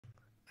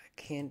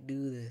can't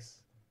do this.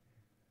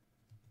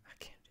 I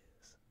can't do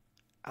this.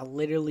 I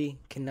literally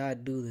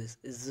cannot do this.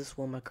 Is this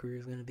what my career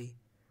is gonna be?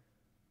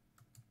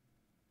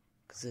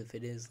 Because if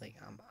it is, like,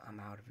 I'm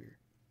out of here.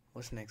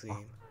 What's the next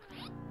game?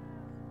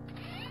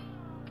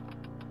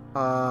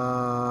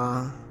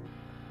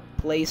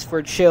 Place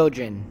for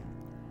Children.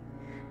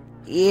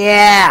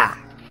 Yeah.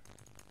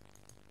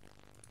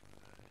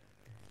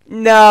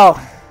 No.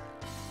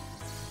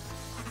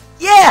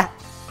 Yeah.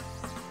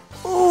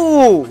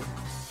 Ooh.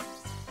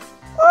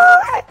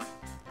 Alright.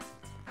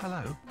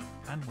 Hello,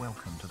 and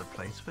welcome to the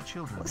Place for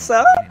Children. What's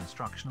up?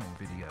 Instructional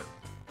video.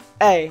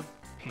 Hey.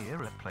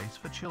 Here at Place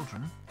for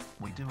Children,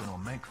 we do or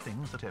make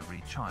things that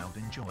every child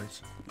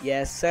enjoys.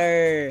 Yes,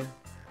 sir.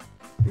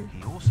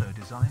 He also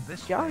designed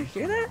this. Y'all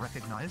hear that?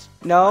 Recognize?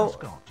 No.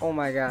 Mascot. Oh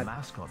my god.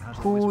 Mascot has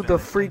Who always the been a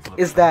freak staple of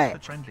is Place that? for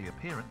Friendly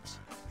appearance.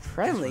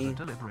 Friendly? This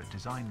was a deliberate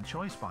design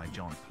choice by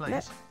John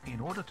Place in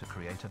order to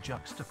create a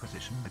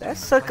juxtaposition between That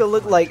the sucker playful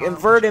look and like childish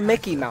inverted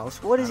Mickey character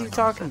Mouse. What is he and an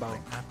talking about?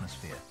 unsettling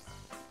atmosphere.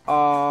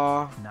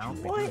 Now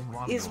What begin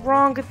while is you're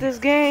wrong working with this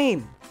here.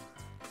 game?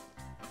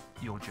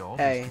 Your job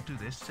Hey. is to do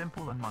this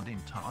simple and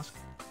mundane task,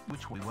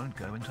 which we won't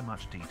go into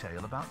much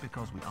detail about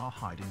because we are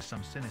hiding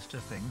some sinister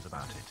things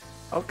about it.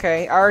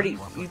 Okay, I already.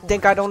 You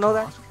think I don't know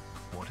that?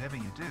 Whatever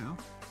you do,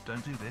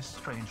 don't do this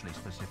strangely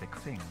specific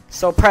thing.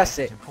 So press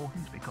It's it.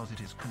 important because it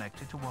is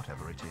connected to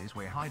whatever it is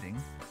we're hiding,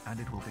 and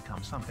it will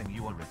become something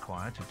you are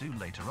required to do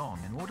later on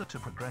in order to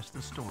progress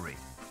the story.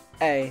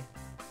 Hey,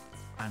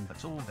 And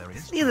that's all there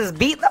is. see this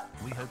beat though?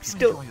 We hope you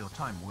Still. enjoy your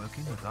time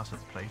working with us at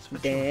Place for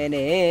Children.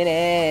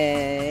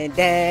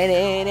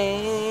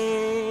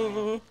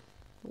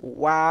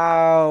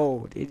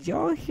 Wow, did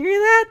y'all hear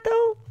that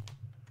though?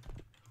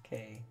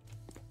 Okay.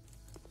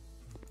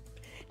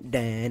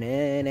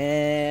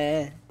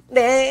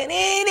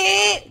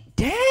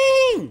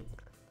 Dang!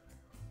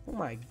 Oh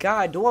my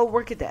god, do I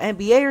work at the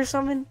NBA or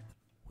something?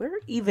 Where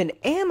even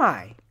am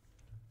I?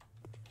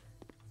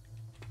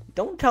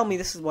 Don't tell me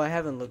this is what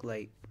heaven looked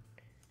like.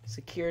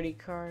 Security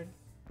card.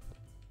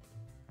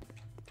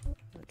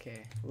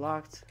 Okay,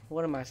 locked.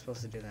 What am I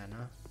supposed to do then,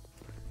 huh?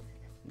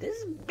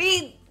 This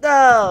beat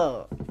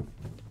though.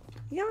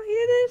 Y'all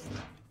hear this?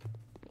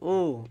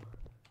 Ooh,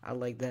 I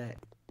like that.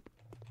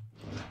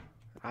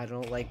 I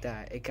don't like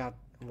that. It got.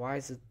 Why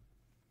is it?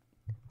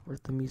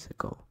 Where's the music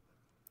go?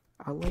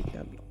 I like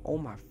that. Oh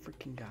my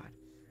freaking god!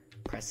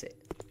 Press it.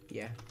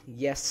 Yeah.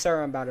 Yes,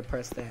 sir. I'm about to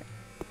press that.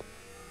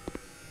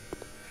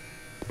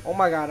 Oh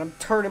my god! I'm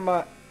turning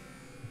my.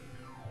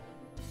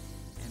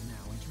 And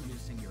now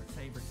introducing your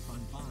favorite fun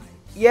buy.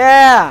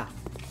 Yeah.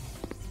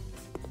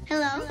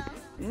 Hello?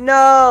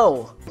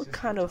 No. What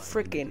kind of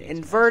freaking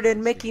inverted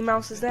Mickey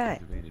Mouse is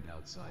that?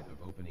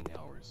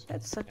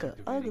 That's sucker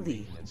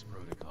ugly.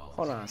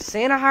 Hold on.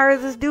 Santa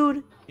hired this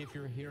dude? If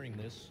you're hearing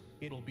this,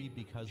 it'll be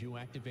because you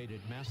activated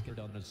Mascot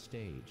on a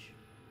stage.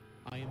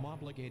 I am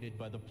obligated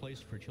by the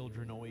Place for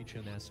Children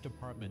OH&S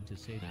department to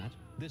say that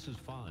this is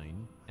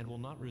fine and will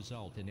not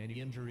result in any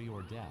injury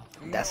or death.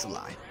 That's a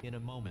lie. In a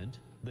moment,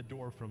 the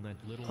door from that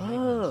little Oh,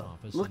 maintenance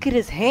office look at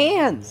his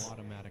hands. will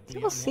automatically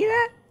Did y'all see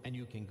that? unlock, and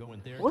you can go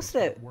in there What's to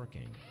start that?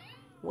 working.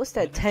 What's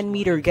that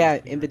 10-meter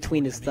gap in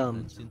between his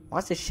thumbs?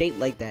 Why's it shaped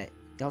like that?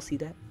 Y'all see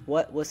that?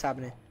 What's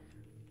happening?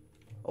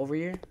 Over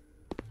here?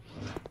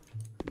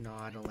 No,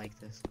 I don't like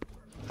this.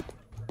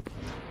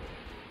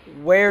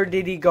 Where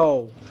did he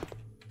go?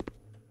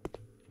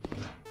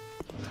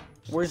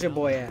 Where's your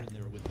boy at? In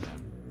there with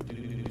them.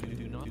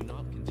 Do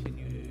not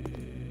continue.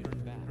 Turn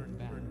back, turn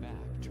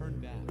back, turn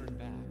back, turn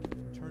back,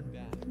 turn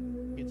back.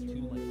 It's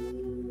too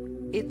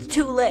late. It's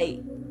too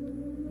late.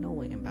 No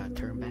way I'm about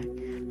to turn back.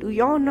 Do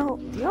y'all know?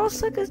 Do y'all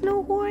suckers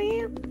know who I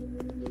am?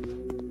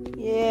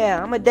 Yeah,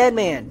 I'm a dead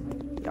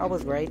man. Y'all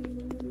was right.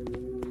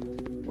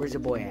 Where's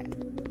your boy at?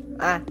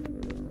 Ah.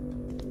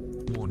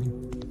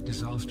 Warning.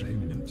 Disaster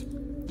imminent.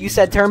 You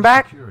said turn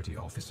back? Security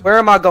officer. Where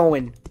am I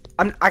going?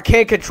 I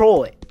can't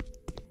control it.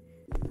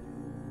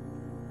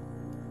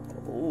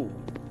 Ooh.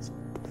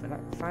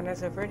 Find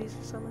us at Freddy's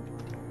or something?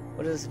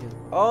 What does this do?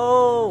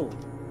 Oh!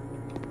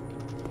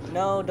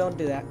 No, don't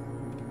do that.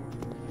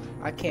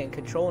 I can't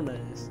control none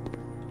of this.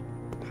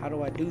 How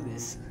do I do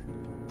this?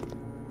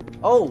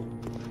 Oh!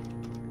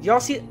 Y'all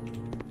see it?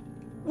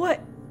 What?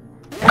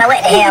 No, it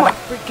Oh him. my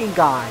freaking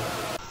god.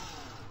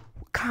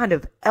 What kind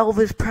of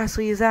Elvis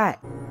Presley is that?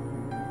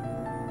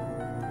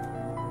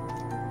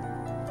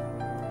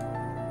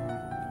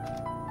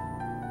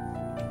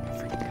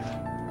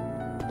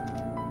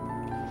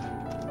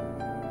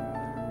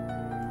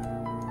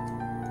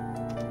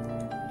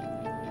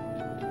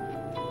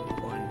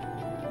 One,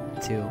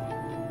 2,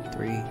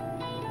 3,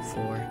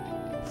 4,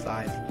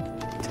 5.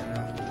 Turn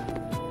off.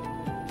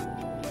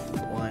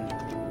 1,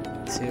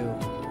 2,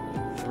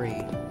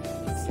 3,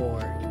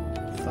 4,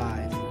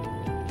 5.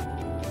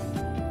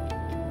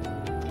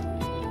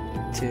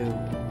 2,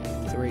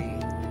 3,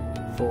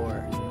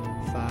 4,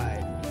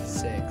 5,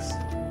 6.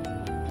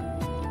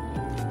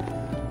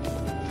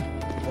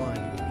 1,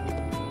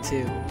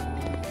 2,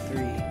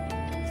 3,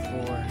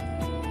 4,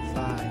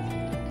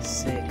 5,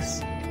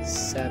 6,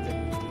 7.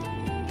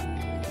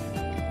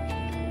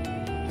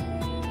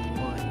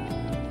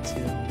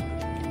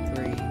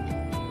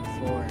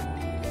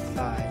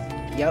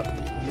 Yep,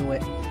 knew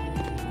it.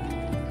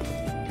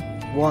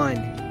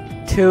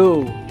 1,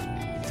 2,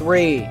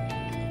 3,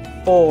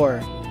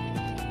 4.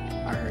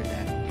 I heard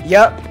that.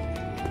 Yep.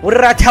 What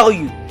did I tell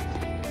you?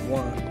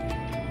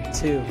 1,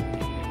 2,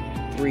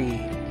 3,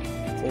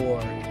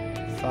 4,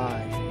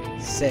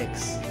 5,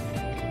 6.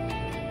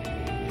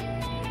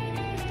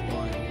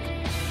 1,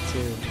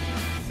 2,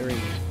 3.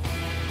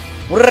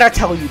 What did I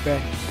tell you, bruh?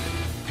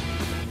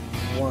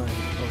 1.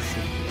 Oh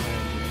shit.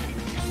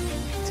 1,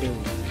 2,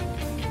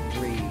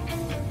 3,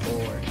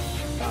 4,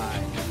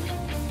 5.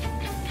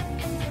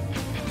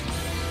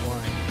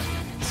 1,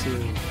 2,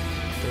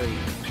 3.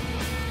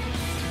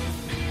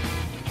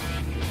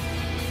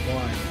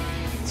 1,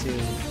 2,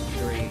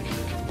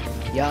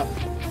 3. Yup.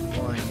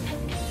 1,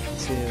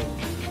 2,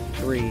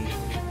 3,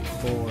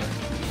 4,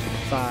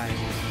 5,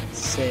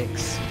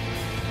 6,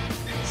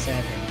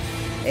 7,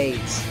 8,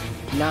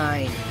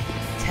 9,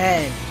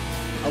 10,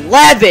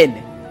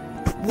 11,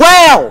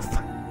 12.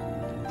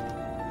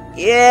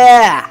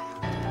 Yeah.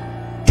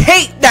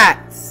 Take that,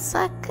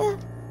 sucker.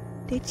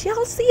 Did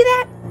y'all see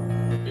that?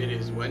 It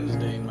is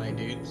Wednesday, my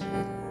dudes.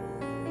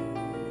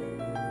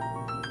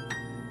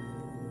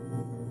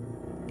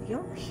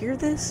 Y'all hear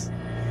this?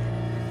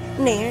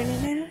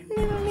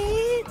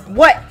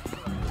 What?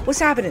 What's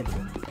happening?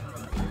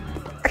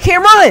 I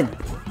can't run.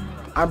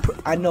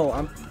 I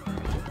know.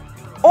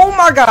 Oh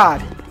my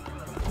god.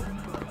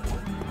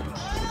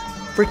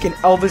 Freaking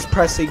Elvis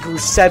Presley grew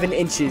 7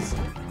 inches.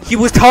 He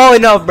was tall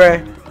enough,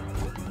 bruh.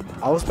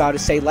 I was about to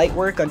say light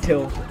work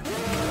until...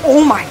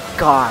 Oh my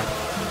god.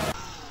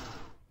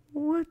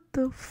 What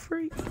the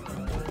freak?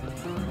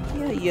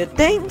 Yeah, you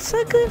think,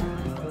 sucker?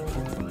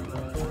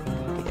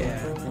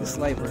 Yeah, it's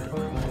light work.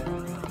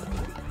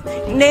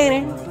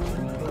 Nana.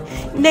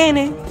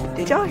 Nana.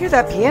 Did y'all hear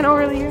that piano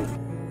earlier?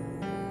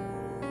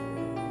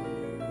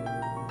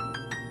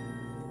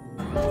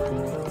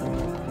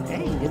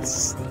 Dang,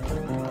 it's...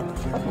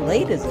 How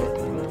late is it?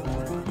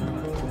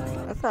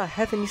 I thought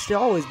heaven used to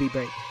always be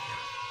bright.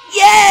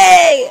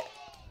 Yay!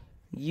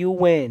 You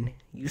win.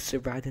 You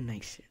survived the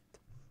night shift.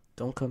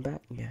 Don't come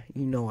back? Yeah,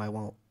 you know I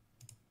won't.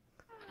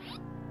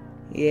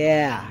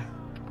 Yeah.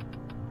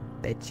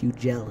 Bet you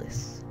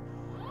jealous.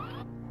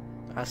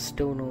 I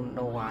still don't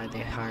know why they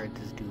hired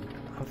this dude.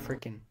 I'm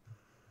freaking...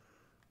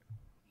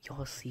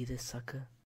 Y'all see this sucker?